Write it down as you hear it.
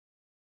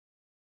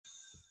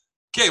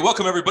Okay,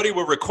 welcome everybody.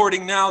 We're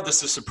recording now.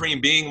 This is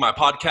Supreme Being, my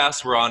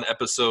podcast. We're on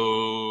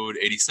episode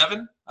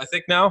 87, I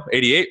think now,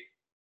 88.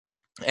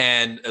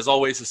 And as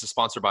always, this is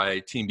sponsored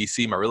by Team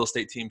BC, my real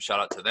estate team. Shout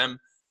out to them.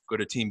 Go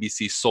to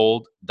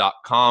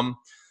teambcsold.com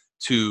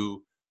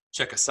to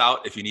check us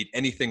out. If you need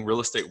anything real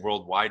estate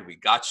worldwide, we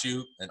got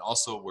you. And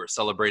also we're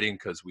celebrating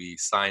because we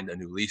signed a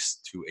new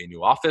lease to a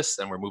new office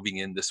and we're moving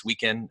in this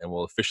weekend and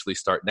we'll officially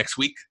start next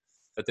week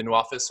at the new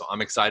office. So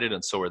I'm excited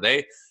and so are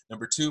they.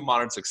 Number two,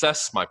 Modern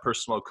Success, my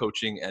personal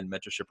coaching and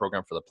mentorship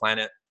program for the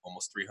planet.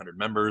 Almost 300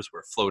 members.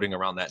 We're floating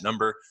around that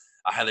number.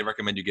 I highly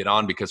recommend you get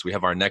on because we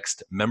have our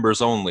next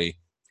members only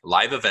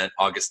live event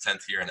August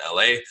 10th here in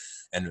LA.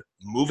 And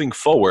moving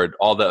forward,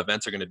 all the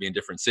events are going to be in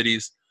different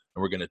cities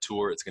and we're going to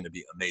tour. It's going to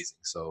be amazing.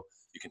 So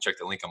you can check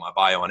the link on my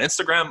bio on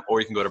Instagram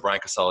or you can go to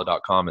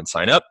briancasella.com and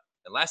sign up.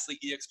 And lastly,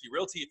 eXp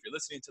Realty. If you're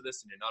listening to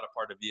this and you're not a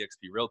part of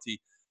eXp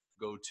Realty,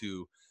 go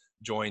to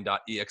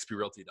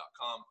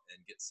join.exprealty.com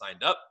and get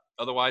signed up.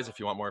 Otherwise, if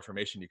you want more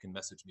information, you can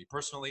message me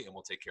personally and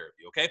we'll take care of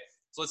you, okay?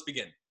 So let's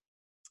begin.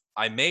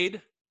 I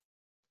made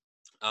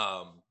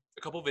a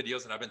couple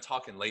videos and I've been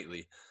talking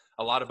lately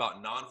a lot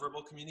about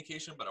nonverbal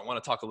communication, but I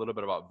want to talk a little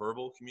bit about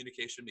verbal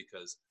communication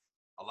because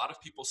a lot of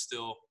people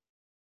still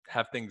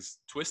have things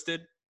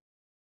twisted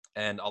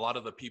and a lot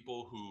of the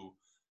people who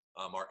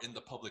are in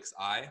the public's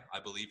eye, I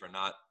believe, are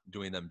not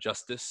doing them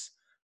justice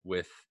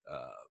with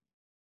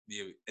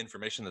the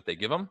information that they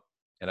give them.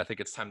 And I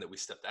think it's time that we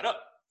step that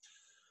up.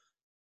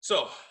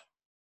 So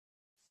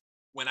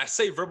when I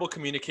say verbal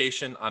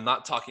communication, I'm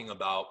not talking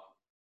about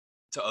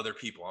to other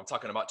people. I'm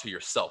talking about to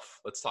yourself.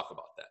 Let's talk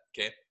about that,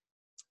 okay?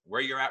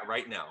 Where you're at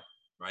right now,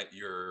 right?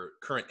 Your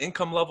current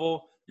income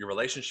level, your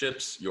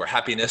relationships, your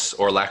happiness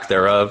or lack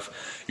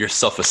thereof, your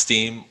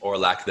self-esteem or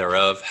lack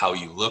thereof, how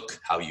you look,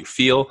 how you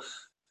feel,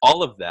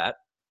 all of that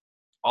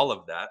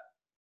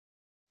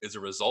is a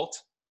result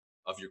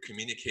of your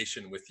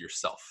communication with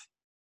yourself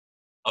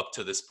up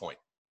to this point.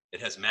 It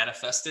has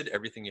manifested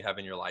everything you have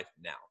in your life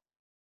now,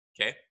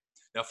 okay?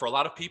 Now, for a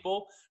lot of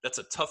people, that's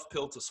a tough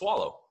pill to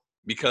swallow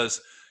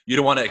because you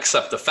don't want to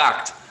accept the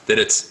fact that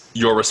it's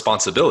your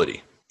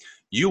responsibility.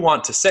 You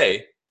want to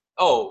say,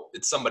 oh,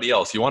 it's somebody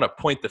else. You want to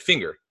point the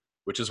finger,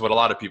 which is what a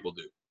lot of people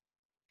do,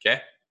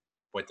 okay?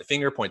 Point the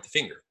finger,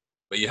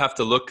 but you have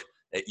to look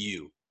at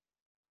you.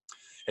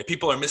 If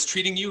people are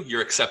mistreating you,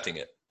 you're accepting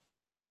it.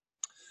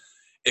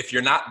 If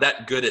you're not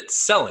that good at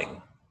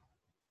selling,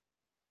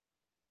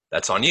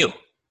 that's on you.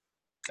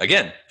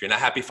 Again, if you're not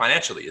happy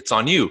financially, it's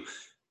on you.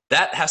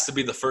 That has to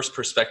be the first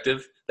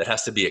perspective that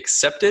has to be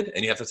accepted,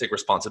 and you have to take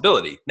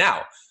responsibility.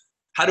 Now,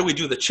 how do we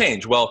do the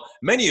change? Well,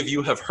 many of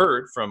you have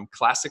heard from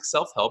classic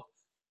self-help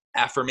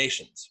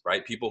affirmations,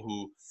 right? People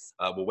who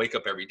will wake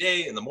up every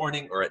day in the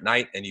morning or at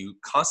night, and you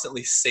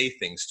constantly say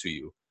things to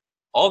you.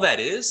 All that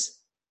is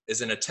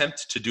an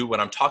attempt to do what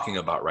I'm talking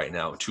about right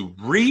now, to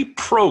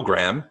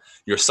reprogram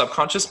your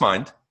subconscious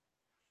mind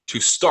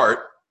to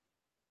start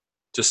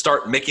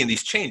making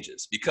these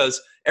changes, because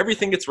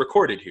everything gets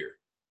recorded here.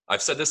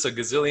 I've said this a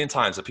gazillion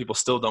times, but people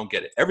still don't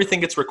get it.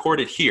 Everything gets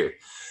recorded here.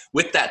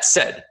 With that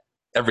said,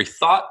 every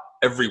thought,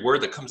 every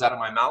word that comes out of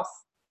my mouth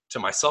to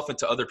myself and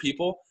to other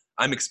people,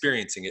 I'm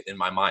experiencing it in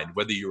my mind.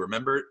 Whether you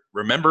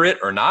remember it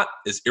or not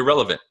is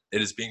irrelevant.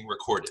 It is being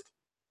recorded,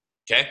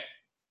 okay?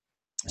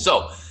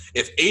 So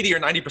if 80 or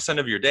 90%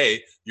 of your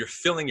day, you're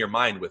filling your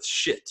mind with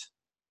shit,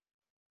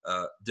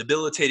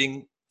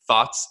 debilitating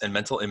thoughts and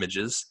mental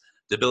images,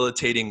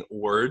 debilitating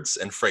words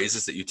and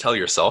phrases that you tell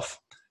yourself.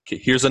 Okay,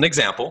 here's an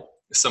example.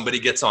 If somebody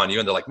gets on you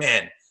and they're like,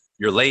 man,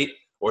 you're late,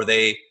 or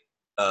they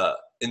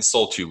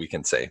insult you, we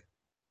can say,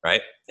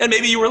 right? And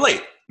maybe you were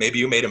late. Maybe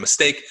you made a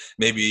mistake.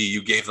 Maybe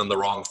you gave them the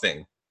wrong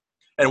thing.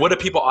 And what do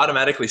people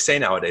automatically say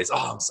nowadays?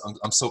 Oh,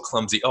 I'm so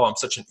clumsy. Oh, I'm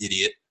such an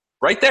idiot.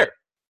 Right there.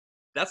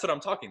 That's what I'm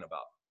talking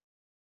about.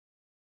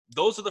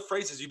 Those are the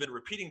phrases you've been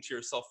repeating to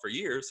yourself for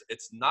years.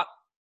 It's not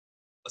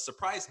a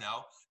surprise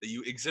now that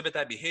you exhibit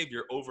that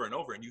behavior over and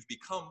over and you've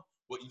become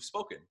what you've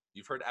spoken.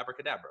 You've heard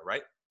abracadabra,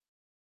 right?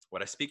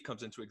 What I speak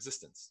comes into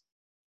existence.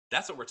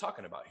 That's what we're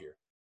talking about here.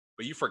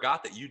 But you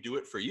forgot that you do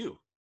it for you.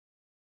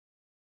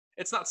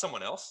 It's not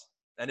someone else.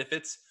 And if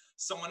it's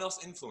someone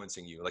else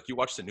influencing you, like you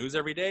watch the news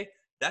every day,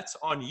 that's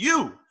on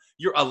you.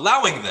 You're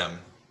allowing them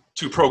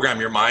to program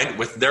your mind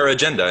with their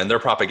agenda and their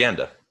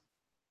propaganda.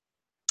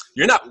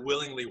 You're not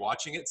willingly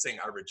watching it saying,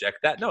 I reject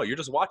that. No, you're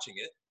just watching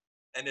it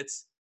and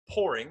it's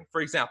pouring.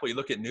 For example, you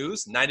look at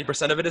news,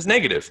 90% of it is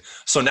negative.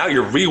 So now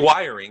you're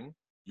rewiring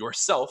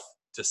yourself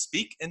to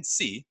speak and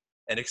see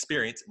and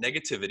experience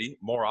negativity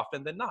more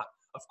often than not.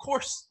 Of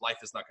course, life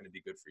is not going to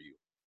be good for you.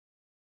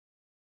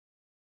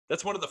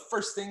 That's one of the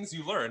first things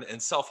you learn in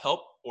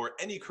self-help or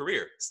any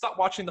career. Stop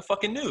watching the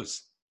fucking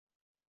news.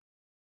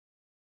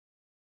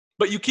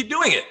 But you keep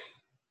doing it.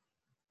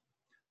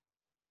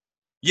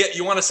 Yet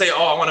you want to say,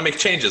 oh, I want to make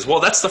changes. Well,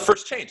 that's the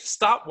first change.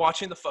 Stop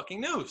watching the fucking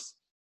news.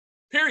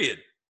 Period.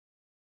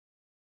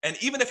 And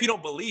even if you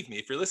don't believe me,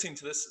 if you're listening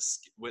to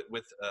this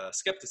with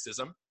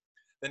skepticism,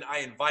 then I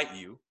invite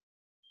you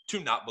to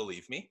not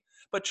believe me,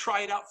 but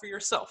try it out for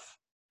yourself.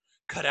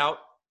 Cut out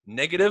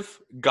negative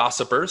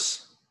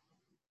gossipers,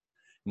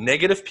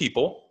 negative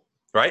people,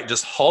 right?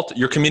 Just halt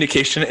your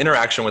communication and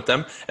interaction with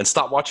them and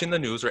stop watching the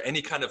news or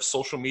any kind of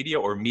social media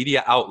or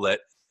media outlet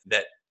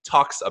that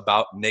talks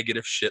about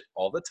negative shit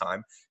all the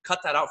time. Cut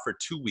that out for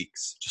 2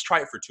 weeks. Just try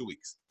it for 2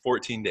 weeks,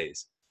 14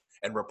 days,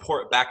 and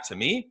report back to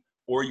me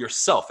or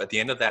yourself at the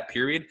end of that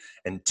period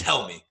and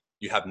tell me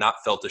you have not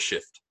felt a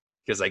shift,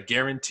 because I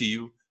guarantee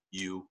you,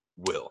 you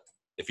will.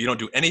 If you don't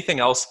do anything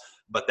else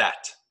but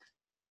that.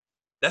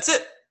 That's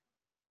it.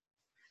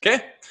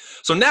 Okay?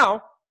 So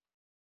now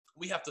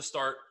we have to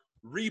start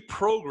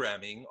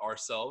reprogramming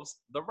ourselves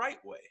the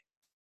right way.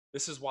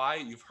 This is why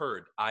you've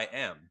heard I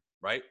am,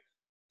 right?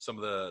 Some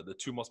of the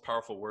two most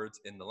powerful words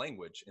in the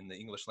language, in the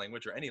English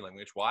language or any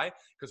language. Why?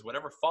 Because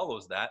whatever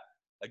follows that,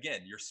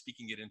 again, you're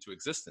speaking it into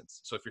existence.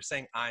 So if you're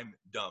saying I'm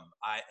dumb,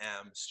 I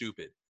am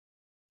stupid,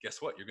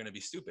 guess what? You're going to be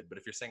stupid. But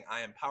if you're saying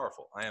I am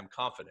powerful, I am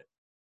confident,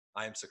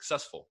 I am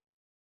successful,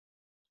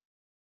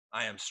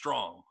 I am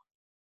strong,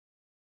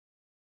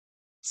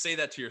 say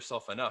that to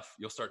yourself enough,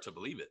 you'll start to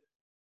believe it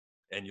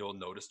and you'll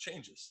notice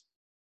changes.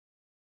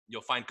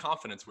 You'll find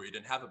confidence where you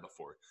didn't have it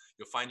before.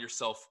 You'll find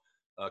yourself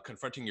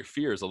confronting your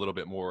fears a little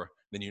bit more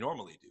than you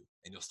normally do,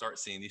 and you'll start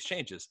seeing these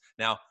changes.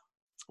 Now,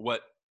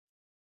 what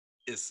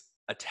is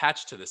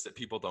attached to this that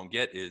people don't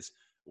get is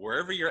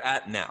wherever you're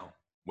at now,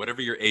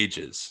 whatever your age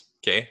is,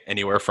 okay,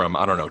 anywhere from,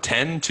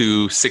 10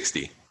 to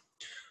 60,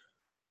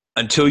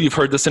 until you've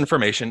heard this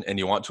information and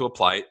you want to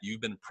apply it,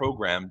 you've been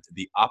programmed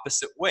the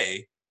opposite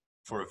way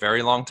for a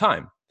very long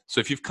time.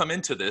 So if you've come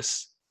into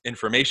this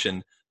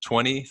information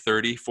 20,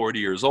 30, 40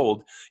 years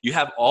old, you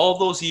have all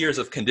those years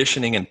of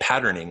conditioning and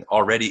patterning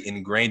already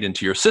ingrained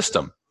into your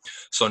system.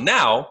 So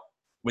now,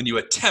 when you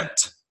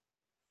attempt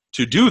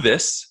to do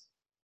this,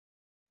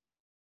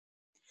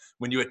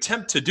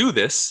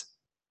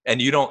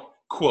 and you don't,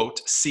 quote,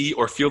 see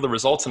or feel the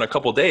results in a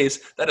couple days,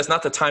 that is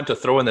not the time to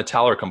throw in the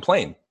towel or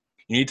complain.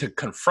 You need to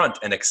confront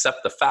and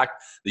accept the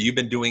fact that you've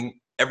been doing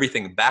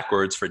everything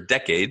backwards for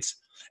decades,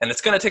 and it's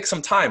going to take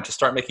some time to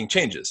start making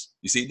changes.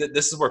 You see,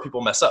 this is where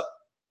people mess up.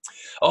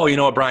 Oh, you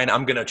know what, Brian,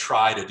 I'm going to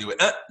try to do it.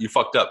 You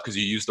fucked up because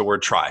you used the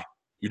word try.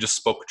 You just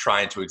spoke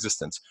try into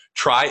existence.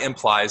 Try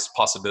implies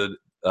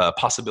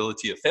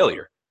possibility of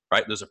failure,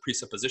 right? There's a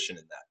presupposition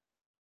in that.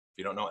 If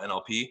you don't know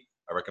NLP,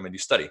 I recommend you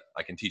study.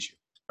 I can teach you,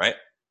 right?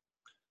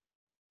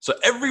 So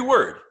every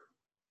word,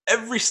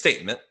 every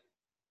statement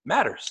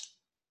matters.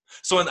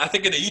 So I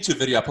think in a YouTube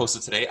video I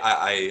posted today,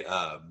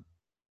 I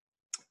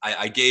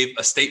gave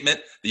a statement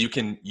that you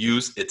can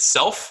use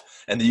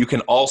itself and that you can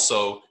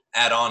also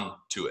add on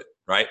to it,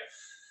 right?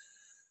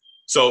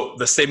 So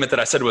the statement that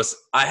I said was,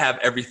 I have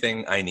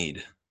everything I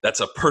need. That's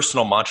a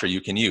personal mantra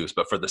you can use.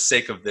 But for the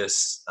sake of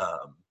this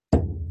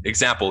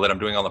example that I'm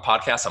doing on the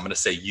podcast, I'm going to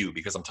say you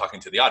because I'm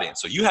talking to the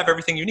audience. So you have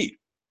everything you need.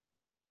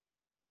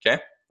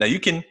 Okay? Now you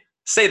can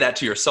say that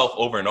to yourself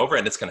over and over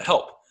and it's going to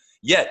help.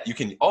 Yet you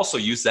can also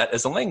use that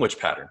as a language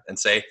pattern and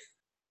say,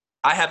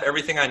 I have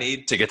everything I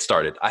need to get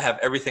started. I have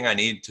everything I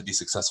need to be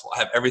successful. I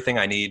have everything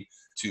I need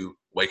to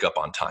wake up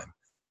on time.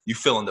 You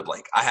fill in the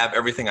blank. I have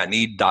everything I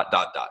need, ...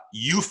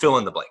 You fill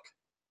in the blank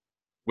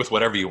with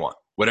whatever you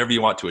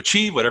want to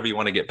achieve, whatever you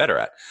want to get better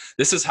at.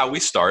 This is how we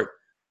start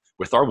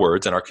with our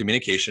words and our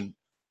communication,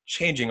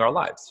 changing our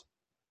lives.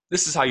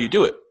 This is how you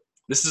do it.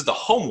 This is the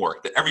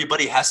homework that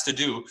everybody has to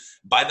do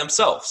by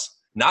themselves.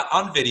 Not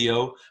on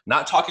video,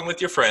 not talking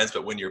with your friends,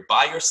 but when you're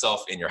by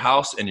yourself in your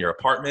house, in your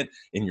apartment,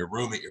 in your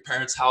room, at your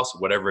parents' house,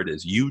 whatever it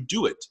is, you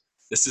do it.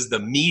 This is the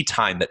me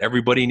time that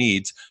everybody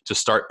needs to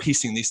start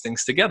piecing these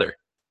things together.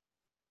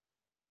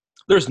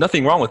 There's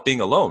nothing wrong with being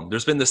alone.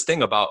 There's been this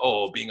thing about,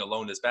 oh, being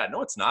alone is bad.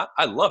 No, it's not.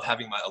 I love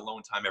having my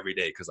alone time every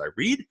day because I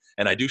read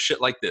and I do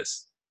shit like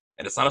this.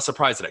 And it's not a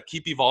surprise that I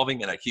keep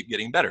evolving and I keep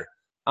getting better.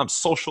 I'm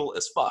social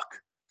as fuck,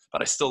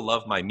 but I still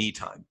love my me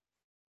time.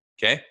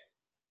 Okay?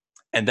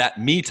 And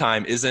that me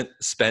time isn't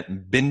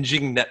spent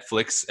binging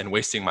Netflix and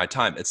wasting my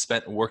time. It's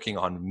spent working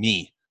on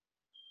me.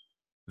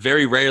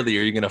 Very rarely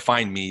are you going to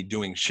find me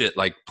doing shit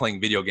like playing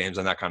video games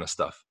and that kind of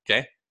stuff.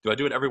 Okay? Do I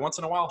do it every once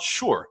in a while?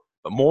 Sure.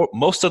 But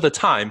most of the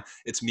time,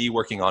 it's me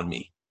working on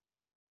me.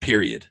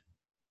 Period.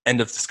 End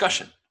of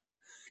discussion.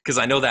 Because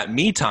I know that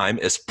me time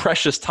is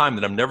precious time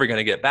that I'm never going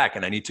to get back,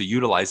 and I need to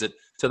utilize it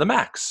to the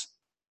max.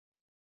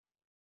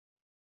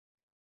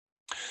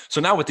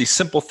 So now with these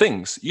simple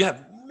things, you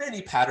have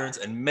many patterns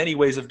and many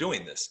ways of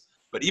doing this.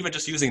 But even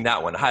just using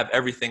that one, I have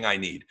everything I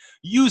need.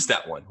 Use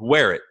that one.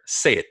 Wear it.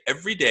 Say it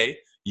every day.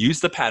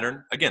 Use the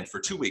pattern, again, for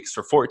 2 weeks,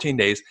 for 14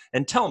 days,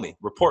 and tell me.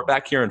 Report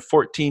back here in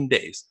 14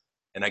 days.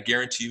 And I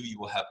guarantee you, you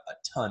will have a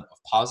ton of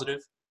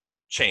positive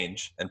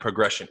change and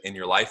progression in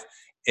your life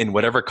in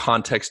whatever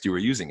context you are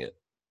using it.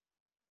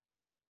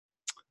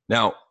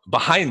 Now,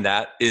 behind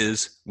that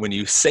is when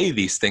you say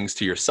these things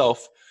to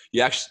yourself,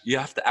 you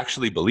have to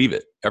actually believe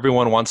it.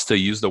 Everyone wants to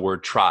use the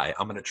word try.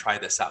 I'm going to try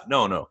this out.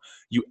 No.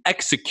 You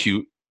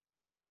execute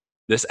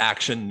this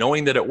action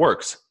knowing that it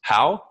works.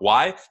 How?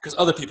 Why? Because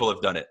other people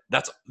have done it.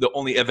 That's the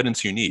only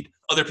evidence you need.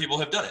 Other people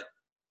have done it.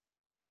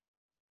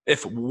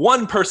 If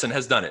one person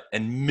has done it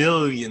and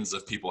millions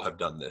of people have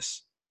done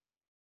this,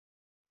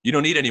 You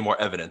don't need any more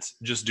evidence.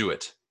 Just do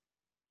it.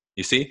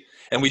 You see?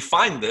 And we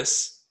find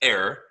this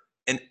error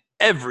in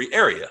every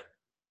area.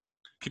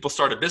 People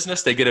start a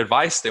business, they get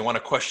advice, they want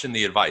to question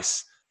the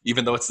advice,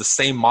 even though it's the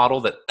same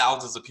model that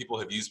thousands of people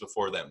have used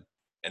before them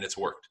and it's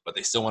worked, but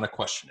they still want to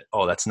question it.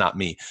 Oh, that's not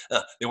me.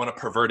 They want to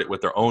pervert it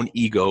with their own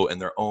ego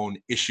and their own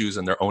issues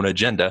and their own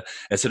agenda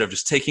instead of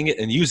just taking it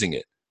and using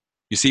it.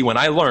 You see, when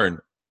I learn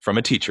from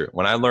a teacher,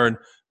 when I learn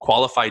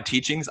qualified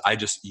teachings, I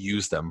just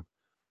use them.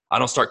 I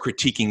don't start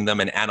critiquing them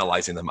and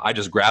analyzing them. I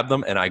just grab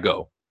them and I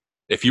go.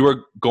 If you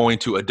were going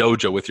to a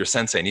dojo with your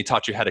sensei and he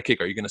taught you how to kick,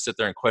 are you going to sit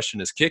there and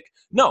question his kick?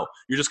 No,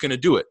 you're just going to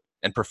do it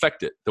and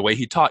perfect it the way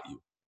he taught you.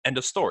 End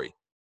of story.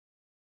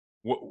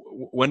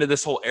 When did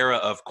this whole era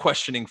of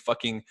questioning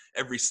fucking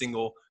every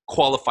single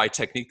qualified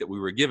technique that we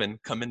were given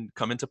come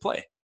into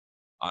play?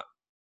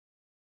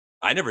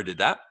 I never did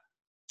that,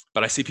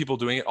 but I see people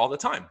doing it all the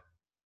time.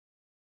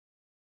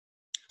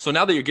 So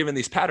now that you're given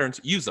these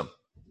patterns, use them.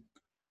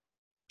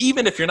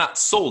 Even if you're not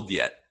sold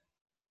yet,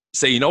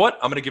 say, you know what?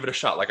 I'm going to give it a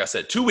shot. Like I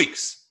said, 2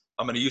 weeks.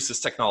 I'm going to use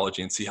this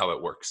technology and see how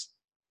it works.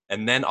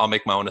 And then I'll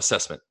make my own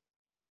assessment.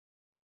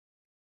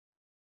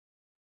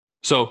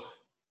 So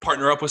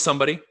partner up with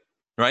somebody,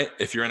 right?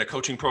 If you're in a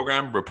coaching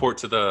program, report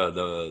to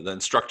the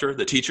instructor,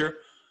 the teacher,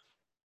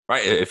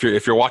 right?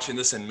 If you're watching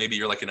this and maybe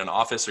you're like in an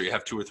office or you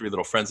have 2 or 3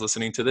 little friends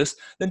listening to this,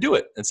 then do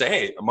it and say,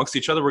 hey, amongst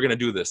each other, we're going to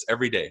do this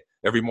every day,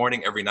 every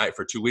morning, every night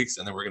for 2 weeks.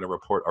 And then we're going to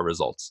report our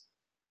results.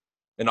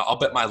 And I'll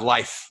bet my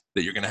life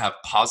that you're going to have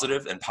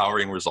positive,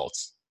 empowering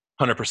results.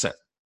 100%.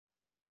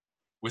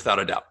 Without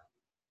a doubt.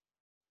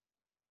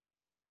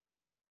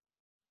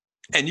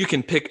 And you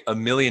can pick a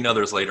million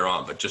others later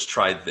on, but just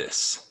try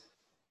this.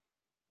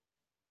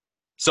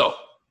 So,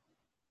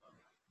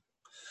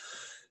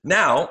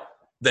 now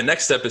the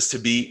next step is to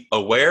be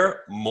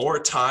aware more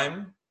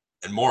time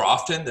and more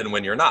often than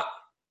when you're not.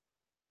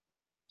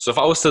 So if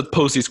I was to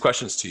pose these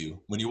questions to you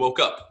when you woke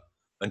up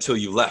until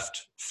you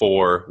left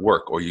for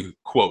work or you,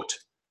 quote,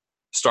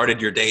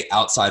 started your day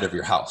outside of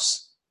your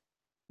house,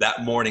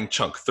 that morning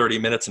chunk, 30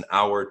 minutes, an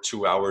hour,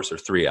 2 hours, or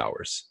 3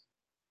 hours,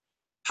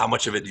 how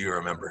much of it do you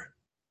remember?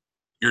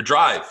 Your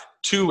drive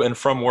to and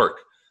from work,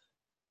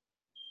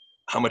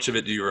 how much of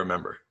it do you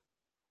remember?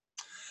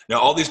 Now,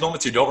 all these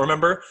moments you don't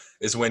remember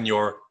is when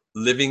you're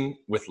living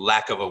with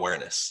lack of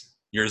awareness.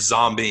 You're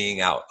zombieing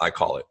out, I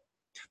call it.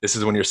 This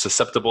is when you're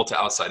susceptible to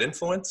outside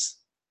influence.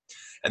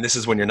 And this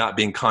is when you're not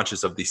being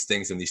conscious of these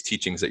things and these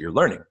teachings that you're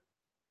learning.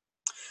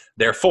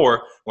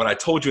 Therefore, when I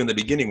told you in the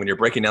beginning, when you're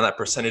breaking down that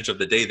percentage of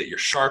the day that you're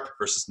sharp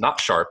versus not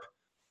sharp,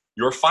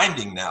 you're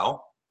finding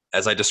now,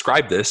 as I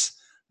describe this,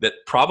 that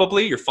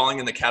probably you're falling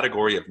in the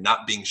category of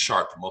not being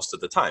sharp most of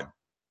the time.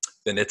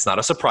 Then it's not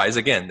a surprise,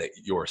 again, that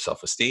your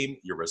self-esteem,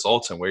 your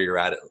results, and where you're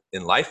at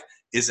in life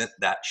isn't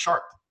that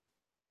sharp.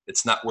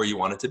 It's not where you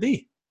want it to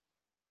be.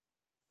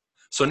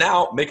 So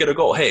now make it a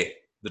goal. Hey,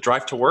 the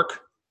drive to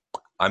work,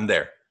 I'm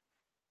there.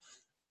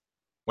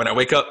 When I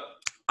wake up,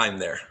 I'm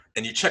there.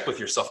 And you check with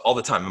yourself all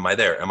the time. Am I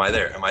there? Am I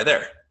there? Am I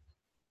there?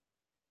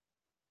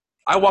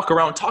 I walk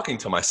around talking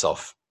to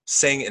myself,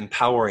 saying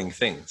empowering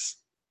things.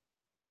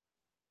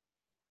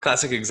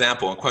 Classic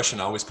example and question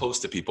I always pose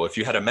to people. If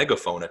you had a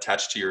megaphone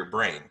attached to your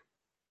brain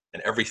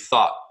and every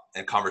thought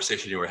and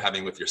conversation you were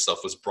having with yourself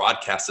was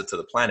broadcasted to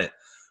the planet,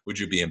 would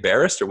you be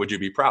embarrassed or would you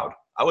be proud?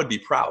 I would be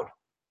proud.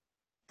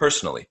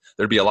 Personally,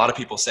 there'd be a lot of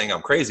people saying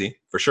I'm crazy,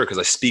 for sure, because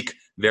I speak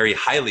very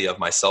highly of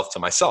myself to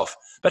myself.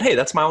 But hey,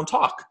 that's my own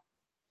talk.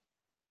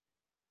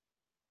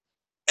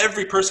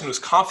 Every person who's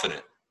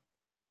confident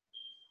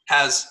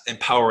has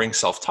empowering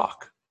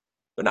self-talk.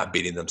 They're not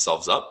beating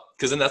themselves up,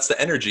 because then that's the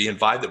energy and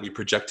vibe that we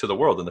project to the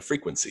world and the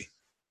frequency.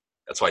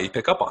 That's why you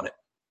pick up on it.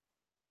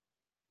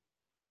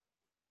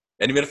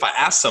 And even if I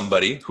ask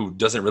somebody who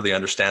doesn't really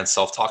understand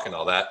self-talk and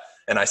all that,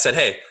 and I said,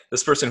 hey,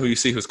 this person who you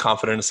see who's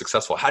confident and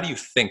successful, how do you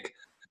think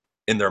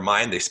in their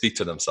mind they speak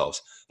to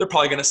themselves? They're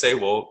probably going to say,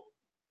 well,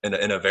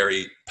 in a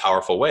very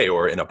powerful way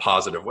or in a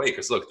positive way,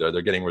 because look,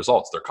 they're getting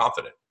results. They're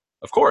confident.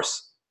 Of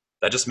course.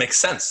 That just makes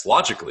sense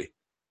logically.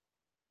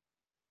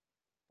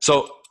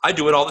 So I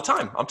do it all the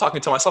time. I'm talking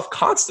to myself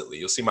constantly.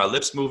 You'll see my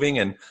lips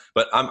moving,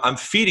 but I'm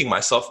feeding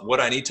myself what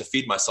I need to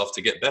feed myself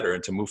to get better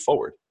and to move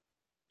forward.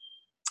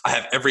 I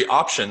have every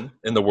option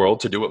in the world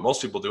to do what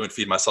most people do and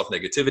feed myself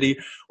negativity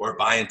or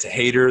buy into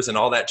haters and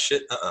all that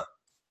shit.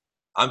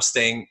 I'm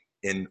staying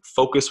in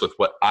focus with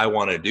what I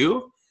want to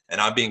do, and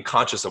I'm being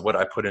conscious of what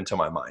I put into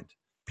my mind,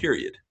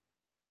 period.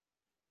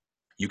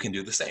 You can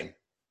do the same.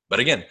 But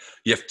again,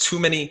 you have too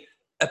many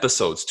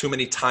episodes, too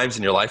many times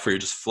in your life where you're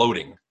just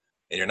floating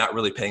and you're not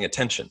really paying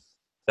attention.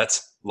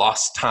 That's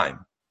lost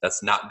time.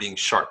 That's not being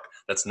sharp.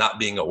 That's not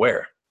being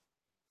aware.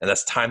 And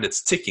that's time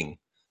that's ticking.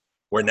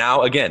 Where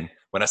now, again,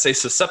 when I say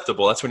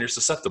susceptible, that's when you're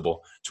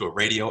susceptible to a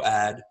radio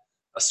ad,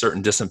 a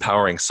certain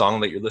disempowering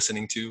song that you're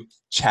listening to,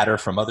 chatter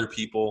from other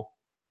people,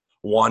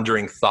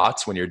 wandering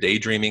thoughts when you're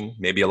daydreaming.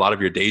 Maybe a lot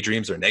of your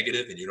daydreams are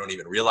negative and you don't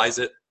even realize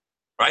it,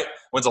 right?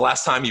 When's the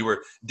last time you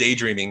were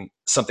daydreaming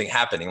something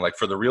happening? Like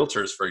for the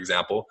realtors, for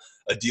example,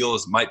 a deal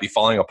might be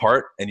falling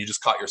apart and you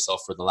just caught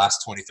yourself for the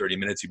last 20, 30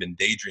 minutes. You've been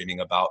daydreaming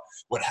about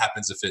what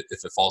happens if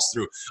it falls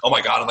through. Oh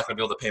my God, I'm not gonna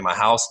be able to pay my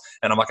house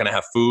and I'm not gonna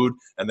have food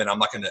and then I'm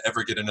not gonna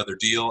ever get another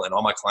deal and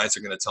all my clients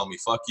are gonna tell me,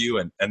 fuck you.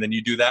 And then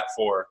you do that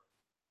for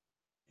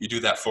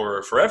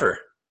forever.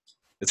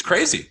 It's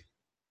crazy.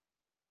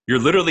 You're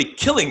literally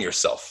killing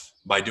yourself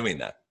by doing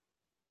that.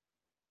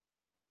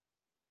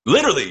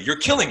 Literally, you're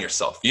killing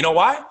yourself. You know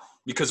why?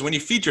 Because when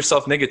you feed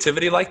yourself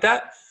negativity like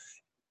that,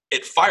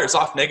 it fires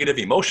off negative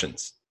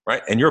emotions,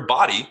 right? And your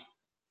body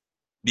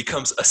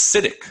becomes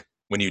acidic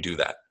when you do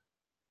that.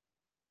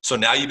 So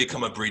now you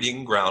become a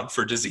breeding ground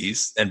for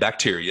disease and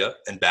bacteria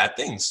and bad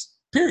things,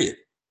 period.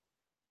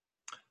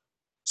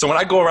 So when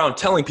I go around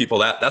telling people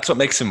that, that's what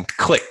makes them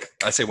click.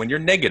 I say, when you're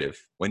negative,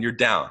 when you're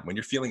down, when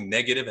you're feeling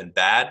negative and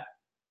bad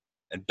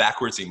and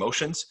backwards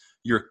emotions,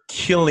 you're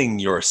killing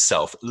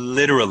yourself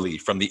literally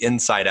from the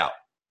inside out.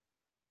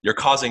 You're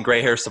causing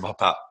gray hairs to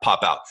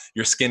pop out,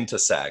 your skin to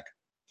sag,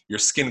 your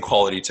skin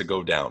quality to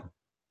go down.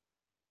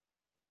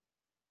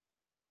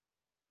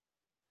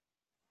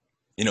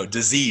 You know,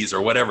 disease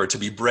or whatever to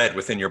be bred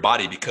within your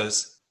body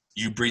because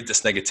you breed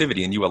this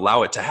negativity and you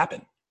allow it to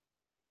happen.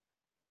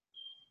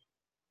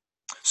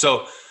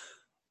 So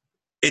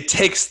it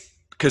takes,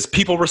 because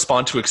people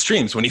respond to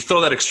extremes. When you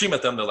throw that extreme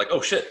at them, they're like,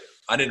 oh shit,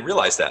 I didn't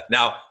realize that.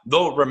 Now,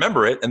 they'll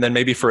remember it, and then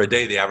maybe for a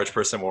day, the average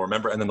person will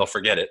remember, and then they'll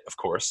forget it, of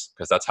course,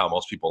 because that's how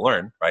most people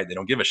learn, right? They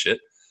don't give a shit.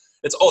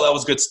 It's, oh, that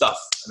was good stuff,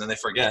 and then they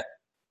forget.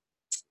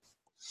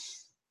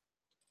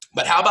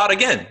 But how about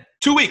again?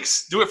 2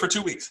 weeks. Do it for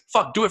 2 weeks.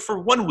 Fuck, do it for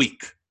 1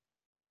 week.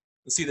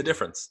 Let's see the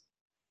difference.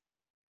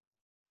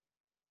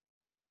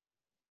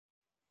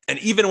 And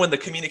even when the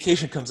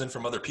communication comes in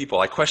from other people,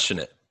 I question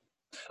it.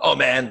 Oh,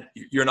 man,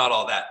 you're not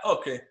all that.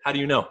 Okay, how do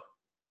you know?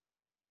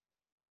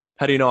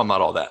 How do you know I'm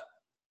not all that?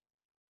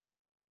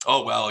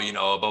 Oh, well, you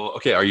know, but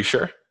okay, are you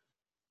sure?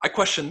 I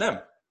question them.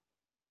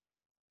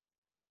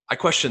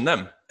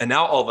 And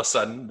now all of a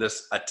sudden,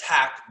 this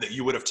attack that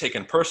you would have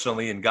taken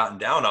personally and gotten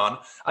down on,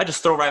 I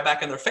just throw right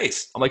back in their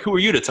face. I'm like, who are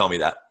you to tell me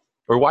that?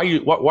 Or why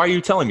are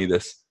you telling me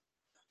this?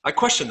 I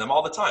question them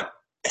all the time,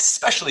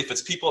 especially if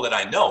it's people that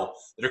I know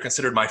that are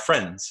considered my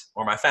friends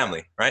or my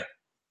family, right?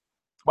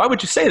 Why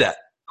would you say that?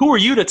 Who are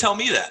you to tell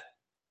me that?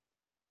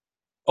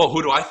 Oh,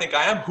 who do I think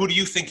I am? Who do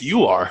you think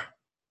you are?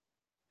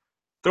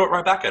 Throw it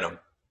right back at them.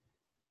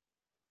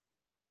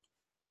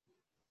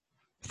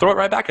 Throw it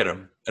right back at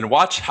them and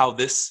watch how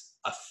this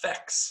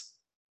affects,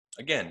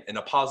 again, in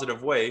a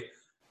positive way,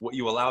 what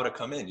you allow to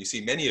come in. You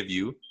see, many of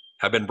you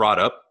have been brought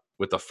up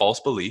with a false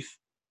belief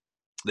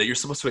that you're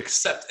supposed to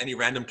accept any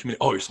random community.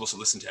 Oh, you're supposed to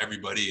listen to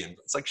everybody. And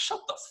it's like,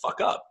 shut the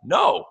fuck up.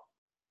 No.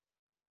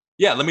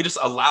 Yeah, let me just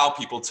allow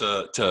people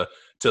to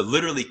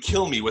literally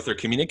kill me with their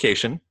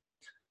communication,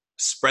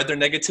 spread their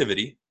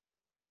negativity,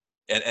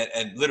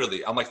 and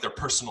literally, I'm like their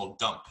personal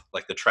dump,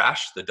 like the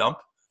trash, the dump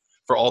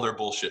for all their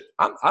bullshit.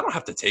 I don't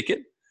have to take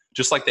it.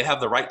 Just like they have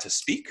the right to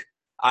speak,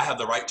 I have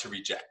the right to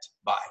reject.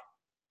 Bye.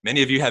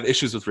 Many of you have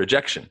issues with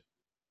rejection.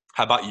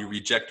 How about you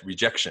reject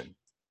rejection?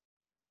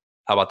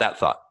 How about that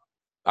thought?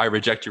 I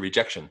reject your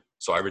rejection,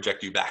 so I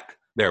reject you back.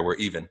 There, we're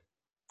even.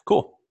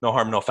 Cool. No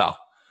harm, no foul.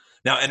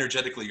 Now,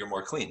 energetically, you're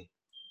more clean.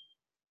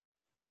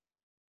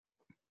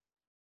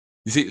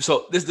 You see,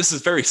 so this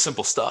is very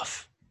simple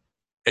stuff.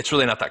 It's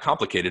really not that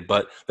complicated,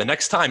 but the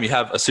next time you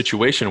have a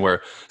situation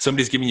where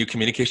somebody's giving you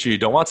communication you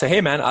don't want, say,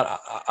 hey man, I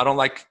don't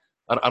like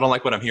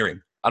what I'm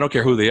hearing. I don't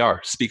care who they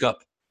are. Speak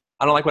up.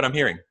 I don't like what I'm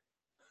hearing.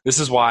 This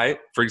is why,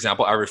 for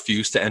example, I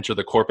refuse to enter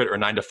the corporate or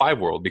 9-to-5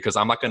 world, because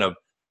I'm not going to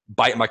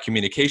bite my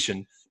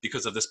communication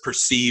because of this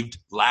perceived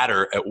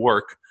ladder at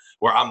work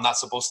where I'm not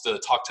supposed to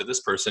talk to this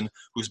person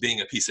who's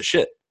being a piece of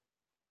shit.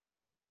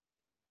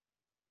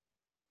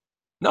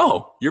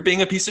 No, you're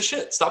being a piece of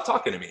shit. Stop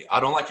talking to me.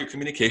 I don't like your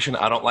communication.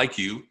 I don't like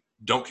you.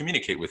 Don't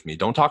communicate with me.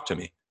 Don't talk to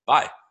me.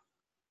 Bye.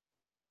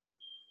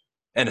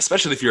 And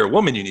especially if you're a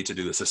woman, you need to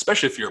do this,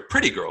 especially if you're a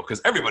pretty girl, because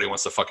everybody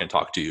wants to fucking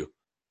talk to you.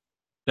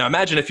 Now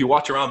imagine if you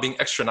walked around being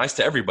extra nice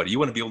to everybody. You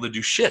wouldn't be able to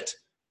do shit.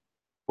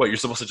 What, you're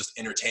supposed to just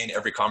entertain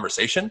every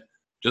conversation?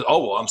 Just,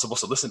 oh, well, I'm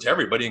supposed to listen to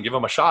everybody and give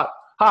them a shot.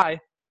 Hi.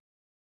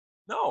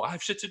 No, I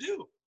have shit to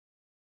do.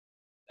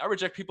 I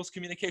reject people's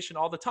communication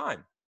all the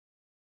time.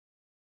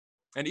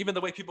 And even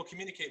the way people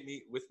communicate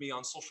with me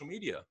on social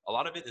media, a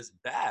lot of it is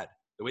bad.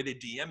 The way they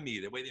DM me,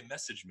 the way they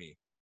message me.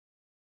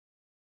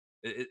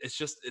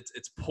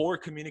 It's poor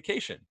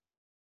communication.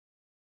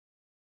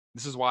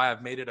 This is why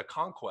I've made it a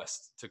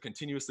conquest to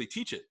continuously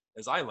teach it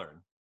as I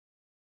learn.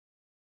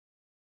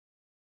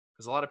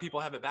 Because a lot of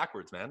people have it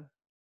backwards, man.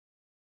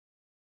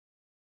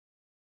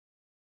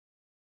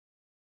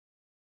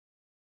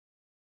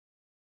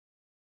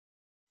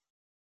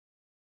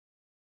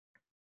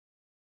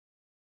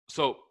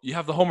 So you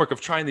have the homework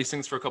of trying these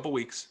things for a couple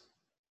weeks.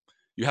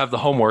 You have the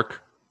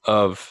homework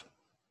of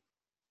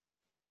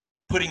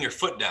putting your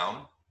foot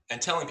down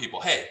and telling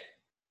people, hey,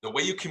 the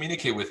way you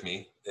communicate with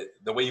me,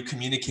 the way you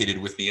communicated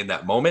with me in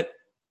that moment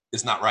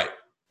is not right.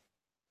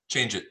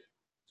 Change it.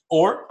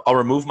 Or I'll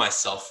remove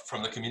myself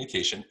from the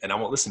communication and I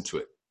won't listen to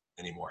it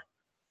anymore.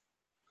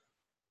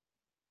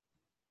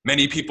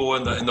 Many people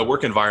in the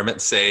work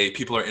environment say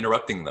people are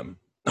interrupting them.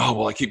 Oh,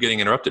 well, I keep getting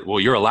interrupted.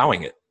 Well, you're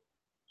allowing it.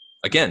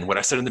 Again, what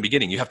I said in the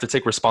beginning, you have to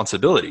take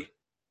responsibility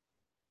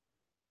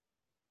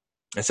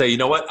and say, you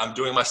know what? I'm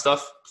doing my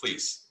stuff.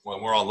 Please,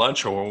 when we're on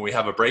lunch or when we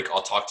have a break,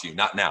 I'll talk to you.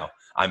 Not now.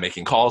 I'm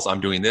making calls.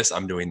 I'm doing this.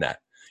 I'm doing that.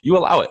 You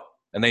allow it.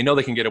 And they know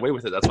they can get away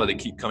with it. That's why they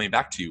keep coming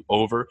back to you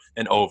over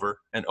and over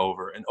and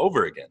over and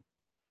over again.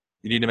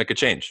 You need to make a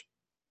change.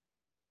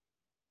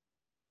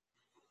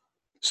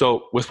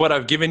 So with what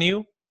I've given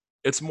you,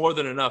 it's more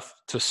than enough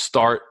to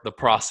start the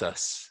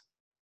process.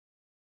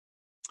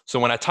 So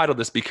when I titled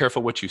this, Be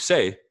Careful What You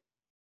Say,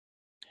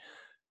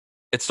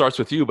 it starts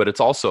with you, but it's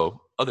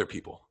also other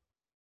people.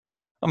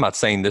 I'm not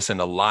saying this in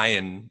a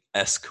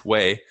lion-esque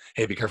way.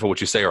 Hey, be careful what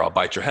you say or I'll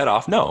bite your head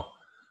off. No,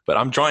 but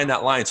I'm drawing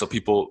that line so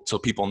people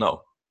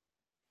know.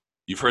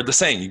 You've heard the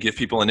saying, you give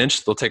people an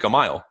inch, they'll take a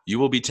mile. You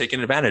will be taken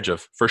advantage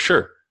of for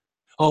sure.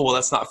 Oh, well,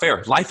 that's not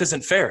fair. Life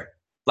isn't fair.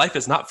 Life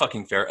is not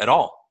fucking fair at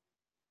all.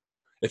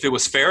 If it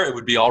was fair, it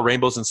would be all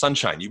rainbows and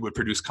sunshine. You would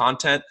produce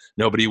content.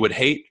 Nobody would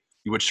hate.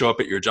 You would show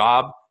up at your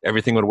job.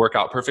 Everything would work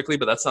out perfectly,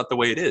 but that's not the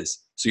way it is.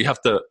 So you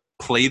have to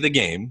play the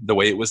game the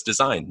way it was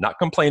designed, not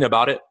complain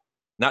about it,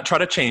 not try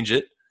to change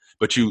it,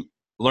 but you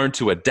learn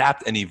to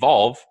adapt and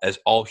evolve as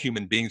all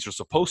human beings are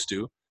supposed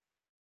to.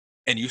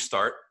 And you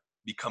start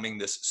becoming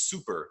this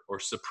super or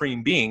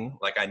supreme being,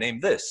 like I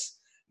named this.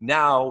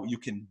 Now you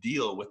can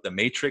deal with the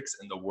matrix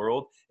and the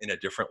world in a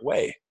different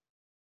way.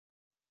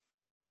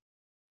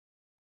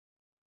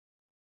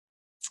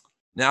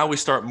 Now we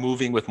start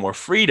moving with more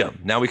freedom.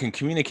 Now we can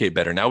communicate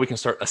better. Now we can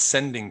start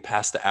ascending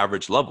past the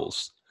average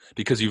levels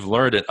because you've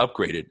learned and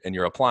upgraded and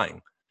you're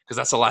applying. Because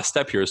that's the last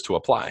step here, is to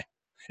apply.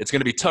 It's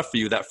going to be tough for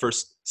you, that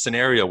first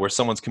scenario where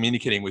someone's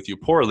communicating with you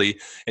poorly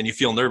and you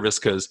feel nervous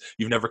because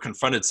you've never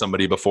confronted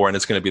somebody before and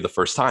it's going to be the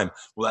first time.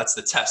 Well, that's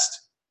the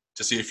test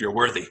to see if you're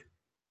worthy.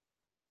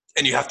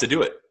 And you have to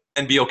do it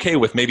and be okay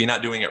with maybe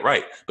not doing it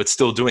right, but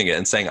still doing it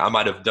and saying, I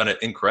might have done it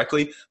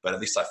incorrectly, but at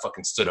least I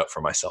fucking stood up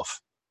for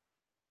myself.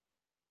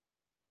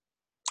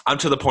 I'm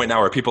to the point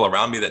now where people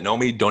around me that know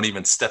me don't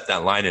even step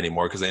that line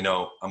anymore because they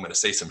know I'm going to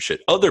say some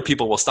shit. Other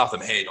people will stop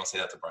them. Hey, don't say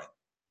that to Brian.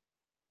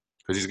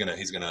 Because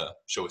he's gonna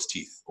show his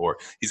teeth, or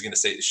he's gonna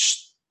say,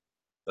 shh.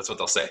 That's what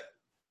they'll say.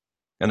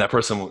 And that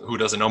person who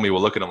doesn't know me will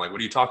look at them like, what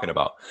are you talking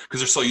about? Because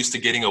they're so used to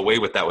getting away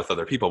with that with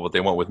other people, but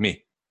they won't with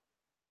me.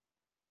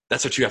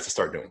 That's what you have to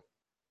start doing.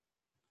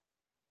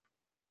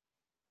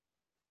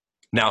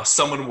 Now,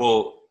 someone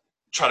will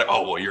try to,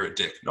 oh, well, you're a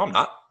dick. No, I'm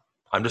not.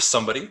 I'm just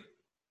somebody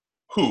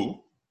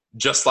who,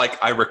 just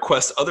like I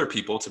request other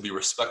people to be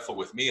respectful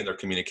with me in their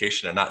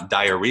communication and not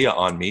diarrhea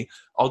on me,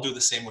 I'll do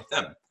the same with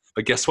them.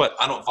 But guess what?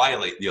 I don't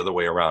violate the other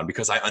way around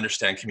because I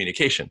understand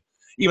communication.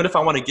 Even if I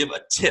want to give a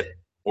tip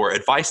or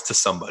advice to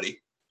somebody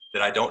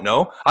that I don't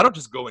know, I don't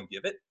just go and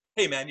give it.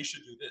 Hey, man, you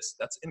should do this.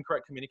 That's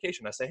incorrect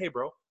communication. I say, hey,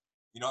 bro,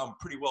 I'm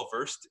pretty well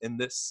versed in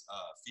this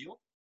field.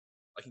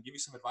 I can give you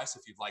some advice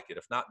if you'd like it.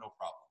 If not, no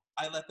problem.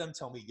 I let them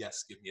tell me,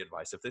 yes, give me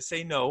advice. If they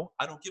say no,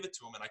 I don't give it to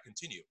them and I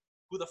continue.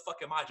 Who the fuck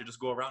am I to just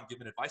go around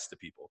giving advice to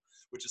people,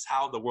 which is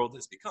how the world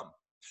has become.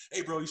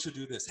 Hey, bro, you should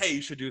do this. Hey,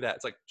 you should do that.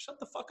 It's like, shut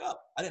the fuck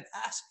up. I didn't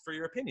ask for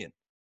your opinion.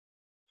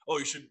 Oh,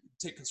 you should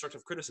take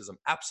constructive criticism.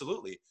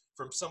 Absolutely.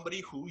 From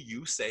somebody who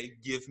you say,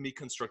 give me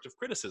constructive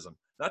criticism,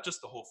 not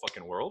just the whole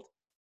fucking world.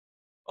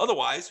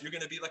 Otherwise, you're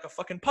going to be like a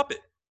fucking puppet.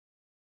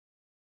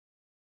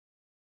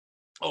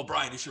 Oh,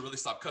 Brian, you should really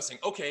stop cussing.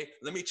 Okay,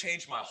 let me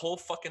change my whole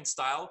fucking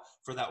style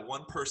for that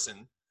one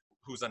person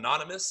who's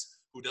anonymous,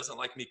 who doesn't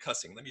like me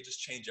cussing. Let me just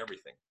change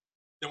everything.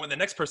 Then when the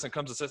next person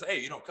comes and says, hey,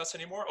 you don't cuss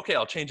anymore? Okay,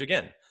 I'll change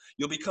again.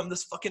 You'll become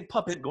this fucking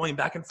puppet going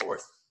back and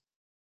forth.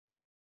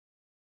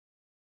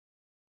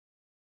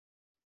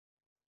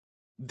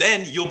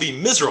 Then you'll be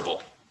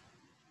miserable.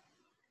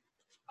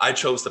 I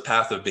chose the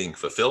path of being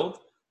fulfilled,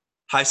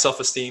 high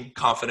self-esteem,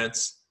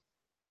 confidence,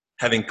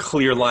 having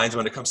clear lines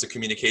when it comes to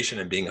communication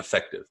and being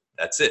effective.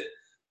 That's it.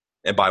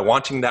 And by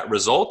wanting that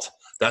result,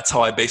 that's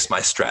how I base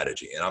my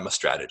strategy. And I'm a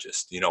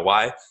strategist. You know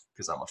why?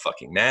 Because I'm a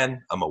fucking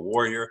man, I'm a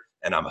warrior,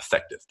 and I'm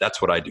effective. That's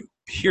what I do,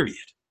 period.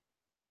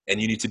 And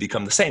you need to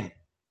become the same.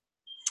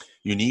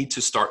 You need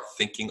to start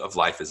thinking of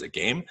life as a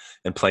game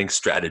and playing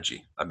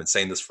strategy. I've been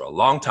saying this for a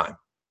long time.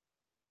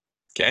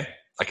 Okay?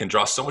 I can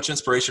draw so much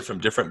inspiration from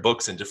different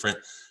books and different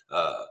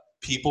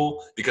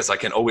people because I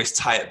can always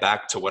tie it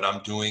back to what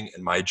I'm doing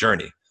in my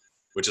journey,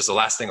 which is the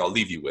last thing I'll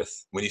leave you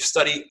with. When you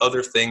study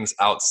other things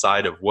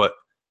outside of what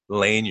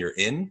lane you're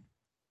in,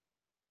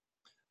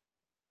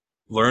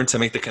 learn to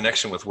make the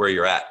connection with where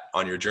you're at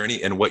on your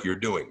journey and what you're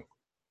doing,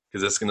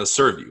 because it's going to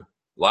serve you.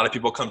 A lot of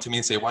people come to me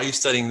and say, why are you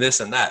studying this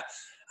and that?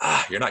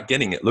 You're not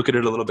getting it. Look at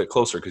it a little bit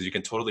closer because you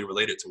can totally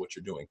relate it to what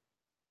you're doing.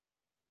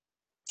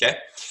 Okay?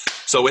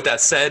 So with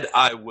that said,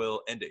 I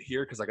will end it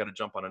here because I got to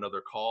jump on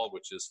another call,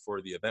 which is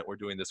for the event we're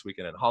doing this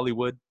weekend in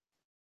Hollywood.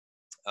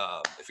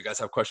 If you guys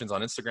have questions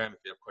on Instagram, if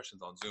you have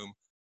questions on Zoom,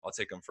 I'll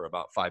take them for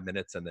about 5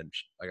 minutes and then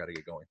I got to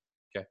get going.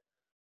 Okay.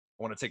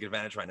 I want to take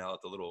advantage right now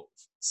that the little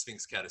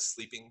Sphinx cat is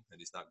sleeping and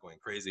he's not going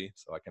crazy,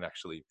 so I can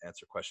actually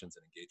answer questions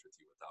and engage with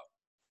you without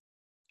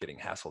getting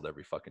hassled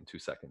every fucking 2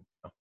 seconds.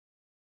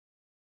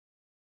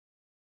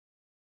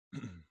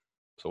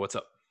 So what's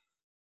up?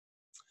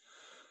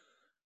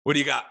 What do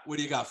you got? What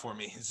do you got for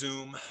me?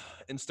 Zoom,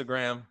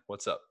 Instagram,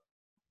 what's up?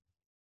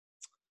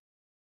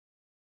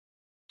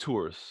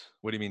 Tours.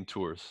 What do you mean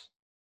tours?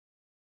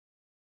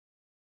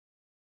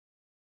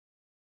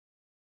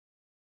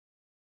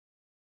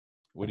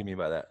 What do you mean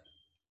by that?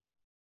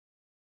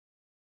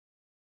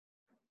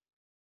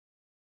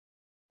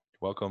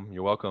 Welcome.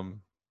 You're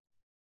welcome.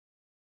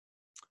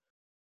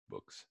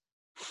 Books.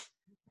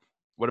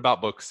 What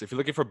about books? If you're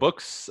looking for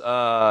books,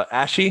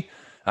 Ashy,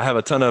 I have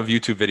a ton of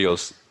YouTube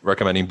videos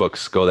recommending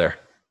books. Go there.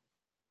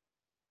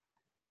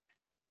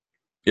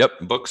 Yep,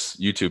 books,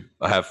 YouTube.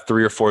 I have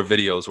 3 or 4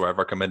 videos where I've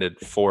recommended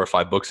 4 or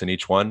 5 books in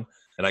each one.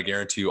 And I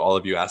guarantee you all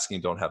of you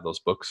asking don't have those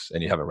books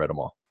and you haven't read them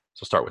all.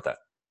 So start with that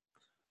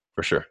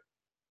for sure.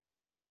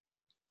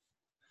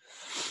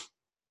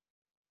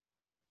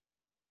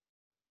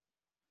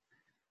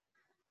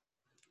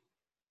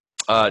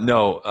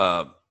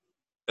 No,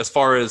 as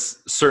far as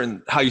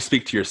certain how you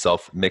speak to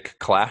yourself, Mick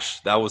Clash,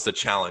 that was the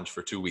challenge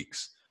for 2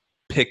 weeks.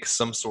 Pick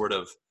some sort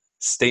of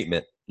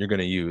statement you're going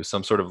to use,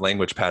 some sort of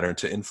language pattern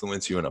to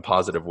influence you in a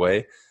positive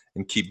way,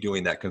 and keep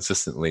doing that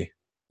consistently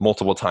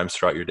multiple times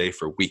throughout your day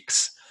for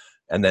weeks.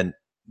 And then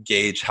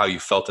gauge how you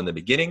felt in the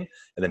beginning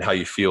and then how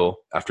you feel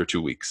after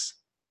 2 weeks.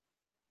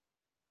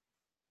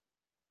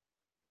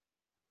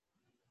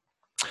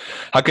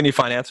 How can you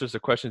find answers to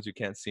questions you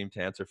can't seem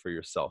to answer for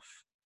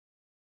yourself?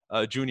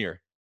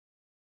 Junior,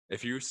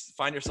 if you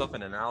find yourself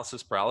in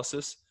analysis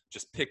paralysis,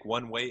 just pick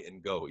one way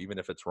and go, even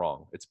if it's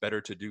wrong. It's better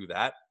to do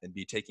that and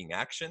be taking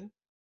action,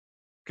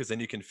 because then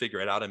you can figure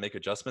it out and make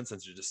adjustments than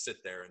to just sit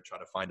there and try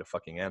to find a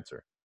fucking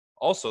answer.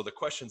 Also, the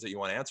questions that you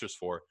want answers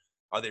for,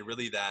 are they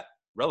really that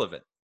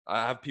relevant?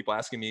 I have people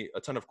asking me a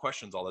ton of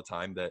questions all the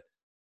time that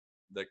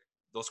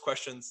those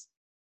questions,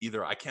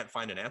 either I can't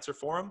find an answer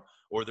for them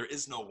or there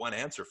is no one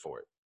answer for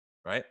it,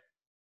 right?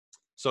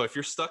 So if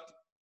you're stuck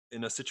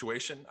in a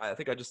situation, I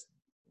think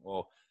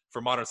for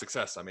Modern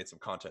Success, I made some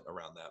content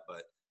around that,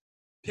 but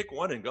pick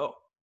one and go.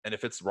 And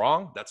if it's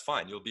wrong, that's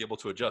fine. You'll be able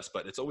to adjust,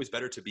 but it's always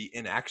better to be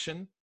in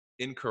action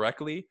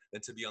incorrectly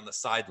than to be on the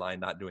sideline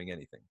not doing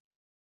anything.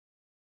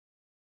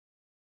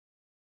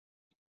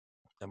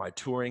 Am I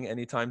touring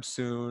anytime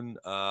soon?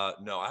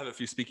 No, I have a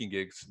few speaking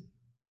gigs,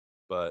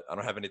 but I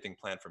don't have anything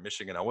planned for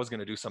Michigan. I was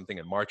going to do something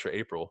in March or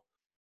April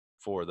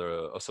for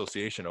the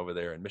association over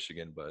there in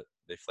Michigan, but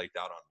they flaked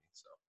out on me.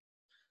 So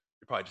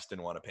they probably just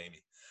didn't want to pay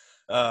me.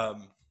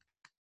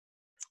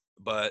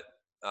 But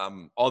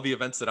all the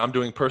events that I'm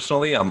doing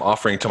personally, I'm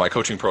offering to my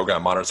coaching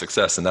program, Modern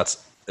Success, and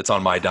it's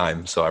on my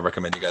dime. So I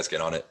recommend you guys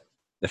get on it.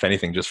 If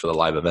anything, just for the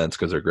live events,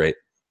 because they're great.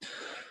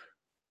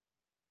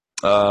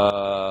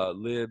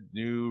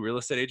 New real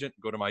estate agent,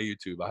 go to my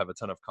YouTube. I have a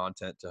ton of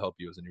content to help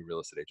you as a new real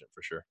estate agent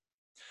for sure.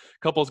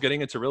 Couples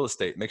getting into real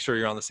estate, make sure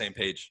you're on the same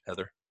page,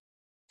 Heather.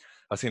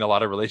 I've seen a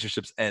lot of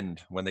relationships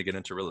end when they get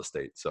into real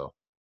estate. So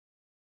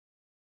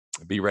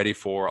be ready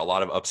for a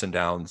lot of ups and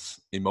downs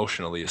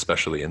emotionally,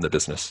 especially in the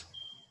business.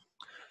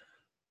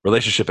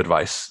 Relationship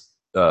advice.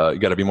 You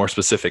got to be more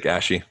specific,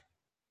 Ashy.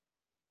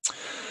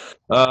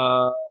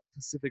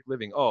 Pacific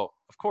living. Oh,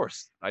 of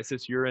course.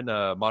 Isis, you're in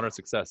Modern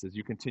Success. As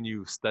you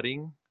continue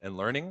studying and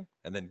learning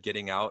and then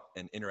getting out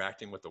and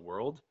interacting with the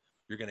world,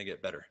 you're going to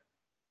get better.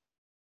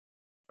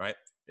 Right?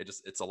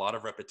 It's a lot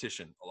of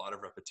repetition,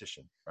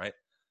 right?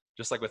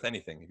 Just like with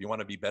anything. If you want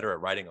to be better at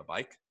riding a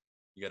bike,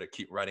 you got to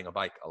keep riding a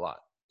bike a lot.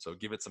 So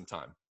give it some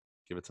time.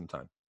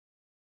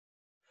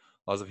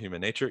 Laws of Human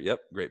Nature. Yep.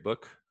 Great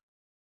book.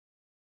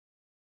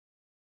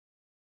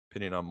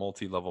 Opinion on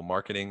multi-level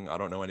marketing. I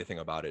don't know anything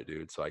about it,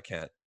 dude. So I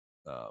can't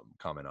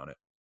comment on it.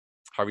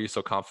 How are you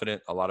so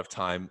confident? A lot of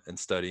time and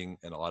studying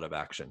and a lot of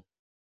action.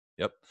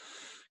 Yep.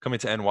 Coming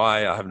to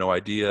NY, I have no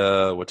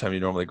idea what time you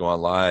normally go on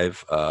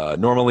live.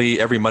 Normally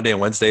every Monday and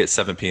Wednesday at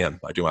 7 p.m.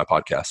 I do my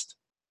podcast.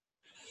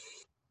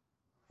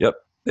 Yep.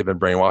 They've been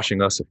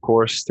brainwashing us, of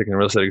course, taking a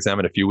real estate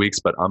exam in a few weeks,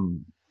 but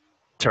I'm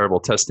a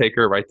terrible test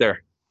taker right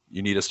there.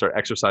 You need to start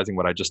exercising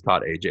what I just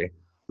taught, AJ.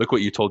 Look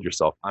what you told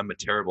yourself. I'm a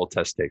terrible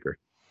test taker.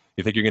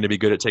 You think you're going to be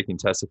good at taking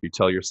tests if you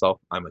tell yourself,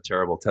 I'm a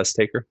terrible test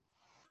taker?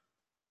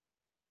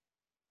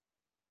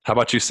 How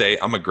about you say,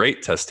 I'm a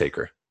great test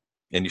taker,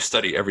 and you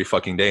study every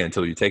fucking day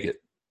until you take it.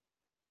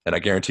 And I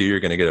guarantee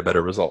you're going to get a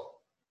better result.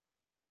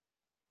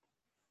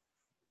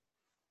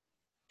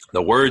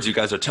 The words you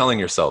guys are telling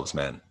yourselves,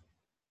 man.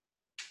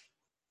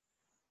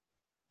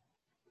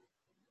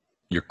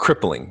 You're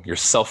crippling, you're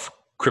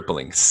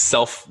self-crippling,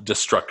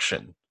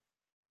 self-destruction.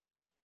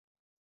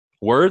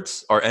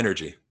 Words are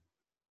energy.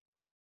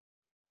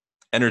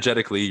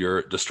 Energetically,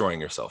 you're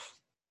destroying yourself.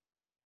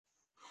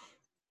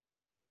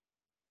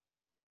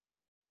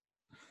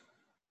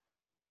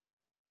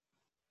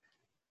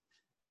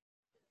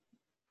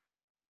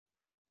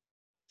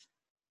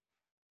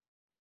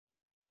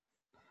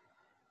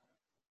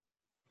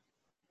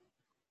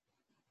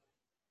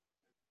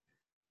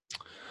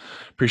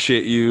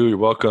 Appreciate you. You're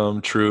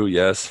welcome. True.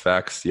 Yes.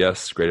 Facts.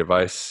 Yes. Great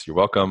advice. You're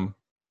welcome.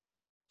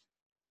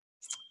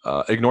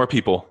 Ignore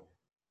people.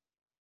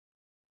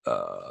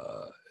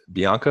 Uh,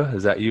 Bianca,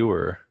 is that you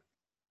or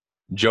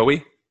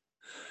Joey?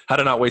 How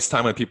to not waste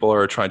time when people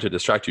are trying to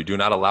distract you. Do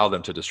not allow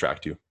them to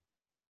distract you.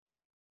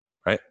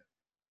 Right?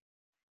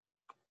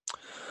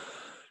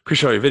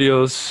 Appreciate all your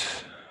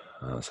videos.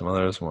 Some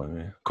others.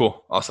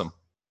 Cool. Awesome.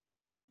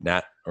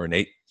 Nat or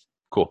Nate.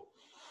 Cool.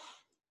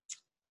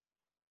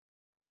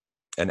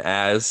 And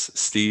as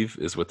Steve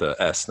is with a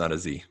S, not a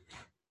Z.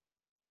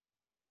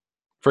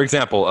 For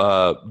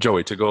example,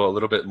 Joey, to go a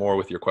little bit more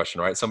with your question,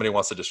 right? Somebody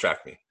wants to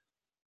distract me,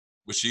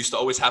 which used to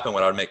always happen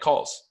when I would make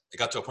calls. It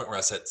got to a point where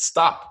I said,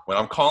 stop. When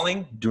I'm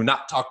calling, do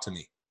not talk to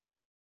me.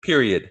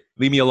 Period.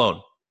 Leave me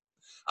alone.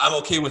 I'm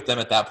okay with them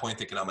at that point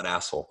thinking I'm an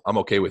asshole. I'm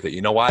okay with it.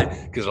 You know why?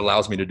 Because it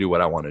allows me to do what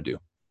I want to do.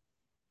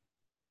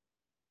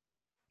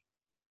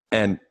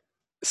 And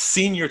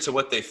senior to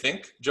what they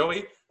think,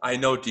 Joey, I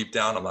know deep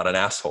down I'm not an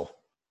asshole.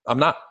 I'm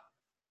not.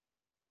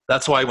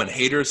 That's why when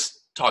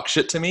haters talk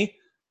shit to me,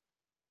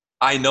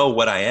 I know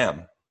what I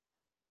am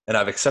and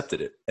I've accepted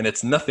it. And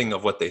it's nothing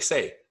of what they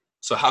say.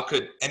 So how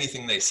could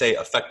anything they say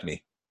affect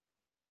me?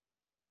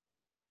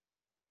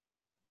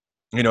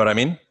 You know what I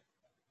mean?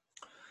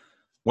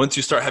 Once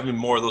you start having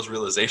more of those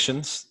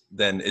realizations,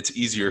 then it's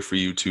easier for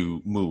you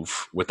to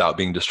move without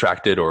being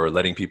distracted or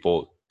letting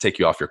people take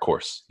you off your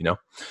course, you know?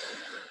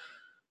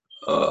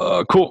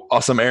 Cool.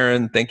 Awesome,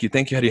 Aaron. Thank you.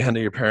 Thank you. How do you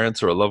handle your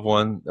parents or a loved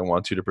one that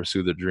wants you to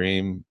pursue the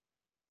dream?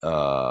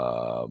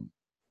 Javi,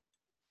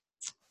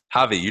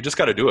 you just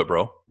got to do it,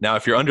 bro. Now,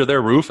 if you're under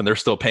their roof and they're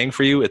still paying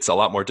for you, it's a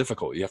lot more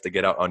difficult. You have to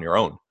get out on your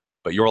own.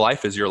 But your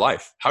life is your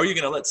life. How are you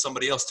going to let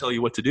somebody else tell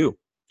you what to do?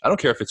 I don't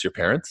care if it's your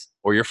parents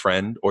or your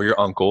friend or your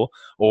uncle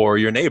or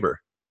your neighbor.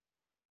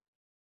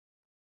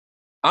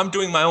 I'm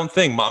doing my own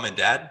thing, mom and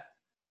dad.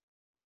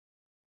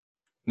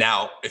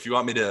 Now, if you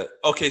want me to,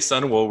 okay,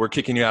 son, well, we're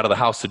kicking you out of the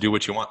house to do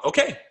what you want.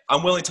 Okay,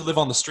 I'm willing to live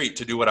on the street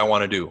to do what I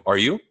want to do. Are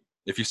you?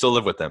 If you still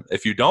live with them.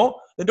 If you don't,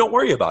 then don't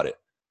worry about it.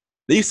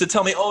 They used to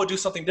tell me, oh, do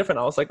something different.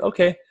 I was like,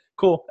 okay,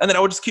 cool. And then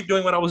I would just keep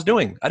doing what I was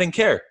doing. I didn't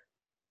care.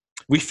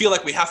 We feel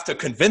like we have to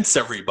convince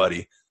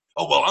everybody.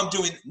 Oh, well, I'm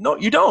doing. No,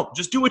 you don't.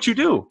 Just do what you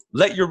do.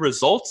 Let your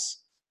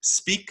results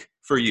speak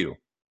for you,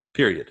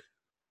 period.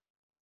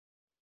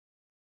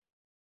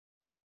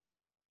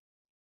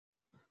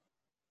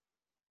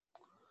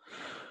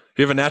 If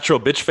you have a natural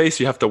bitch face,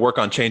 you have to work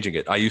on changing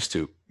it. I used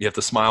to. You have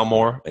to smile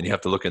more and you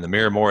have to look in the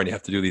mirror more and you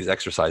have to do these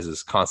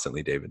exercises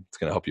constantly, David. It's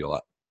going to help you a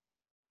lot.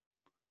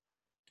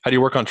 How do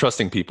you work on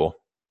trusting people?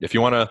 If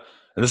you want to,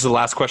 and this is the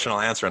last question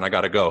I'll answer and I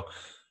got to go,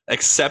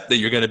 accept that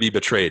you're going to be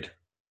betrayed,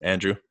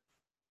 Andrew.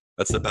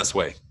 That's the best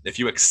way. If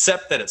you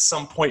accept that at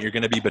some point you're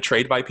going to be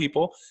betrayed by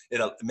people,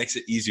 it makes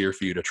it easier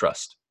for you to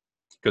trust.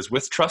 Because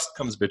with trust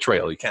comes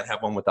betrayal. You can't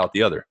have one without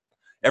the other.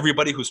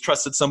 Everybody who's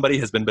trusted somebody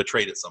has been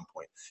betrayed at some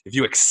point. If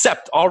you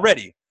accept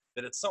already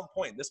that at some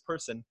point this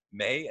person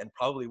may and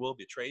probably will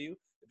betray you,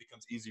 it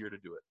becomes easier to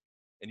do it.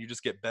 And you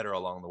just get better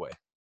along the way.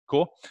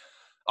 Cool?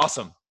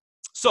 Awesome.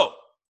 So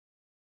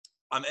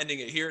I'm ending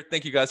it here.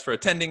 Thank you guys for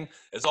attending.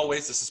 As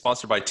always, this is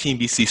sponsored by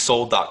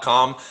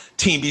teambcsold.com.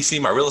 Team BC,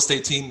 my real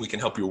estate team. We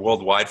can help you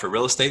worldwide for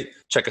real estate.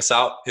 Check us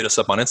out. Hit us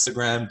up on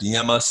Instagram,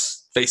 DM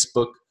us,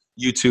 Facebook,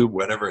 YouTube,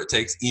 whatever it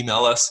takes.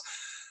 Email us.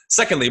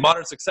 Secondly,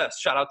 Modern Success.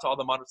 Shout out to all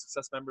the Modern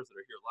Success members that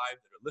are here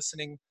live, that are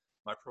listening.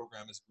 My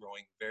program is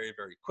growing very,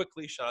 very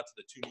quickly. Shout out to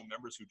the 2 new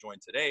members who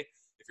joined today.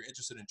 If you're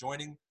interested in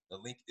joining, the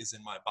link is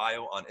in my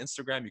bio on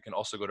Instagram. You can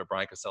also go to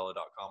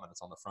briancasella.com and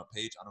it's on the front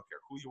page. I don't care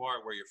who you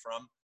are, where you're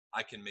from.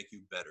 I can make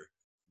you better.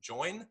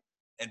 Join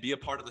and be a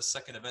part of the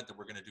second event that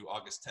we're going to do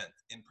August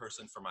 10th in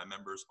person for my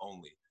members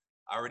only.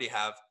 I already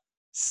have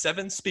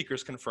 7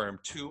 speakers confirmed.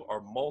 2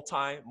 are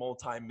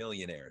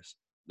multi-millionaires.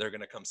 They're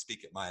going to come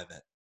speak at my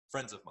event.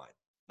 Friends of mine,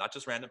 not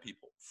just random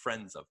people,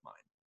 friends of mine.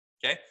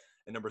 Okay.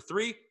 And number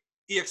 3,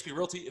 eXp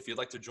Realty. If you'd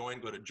like to join,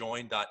 go to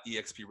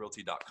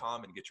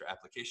join.exprealty.com and get your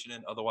application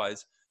in.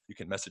 Otherwise, you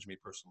can message me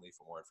personally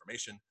for more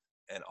information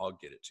and I'll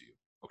get it to you.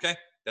 Okay,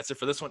 that's it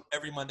for this one.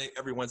 Every Monday,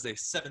 every Wednesday,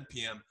 7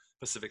 p.m.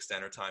 Pacific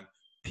Standard Time.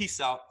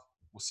 Peace out.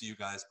 We'll see you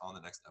guys on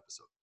the next episode.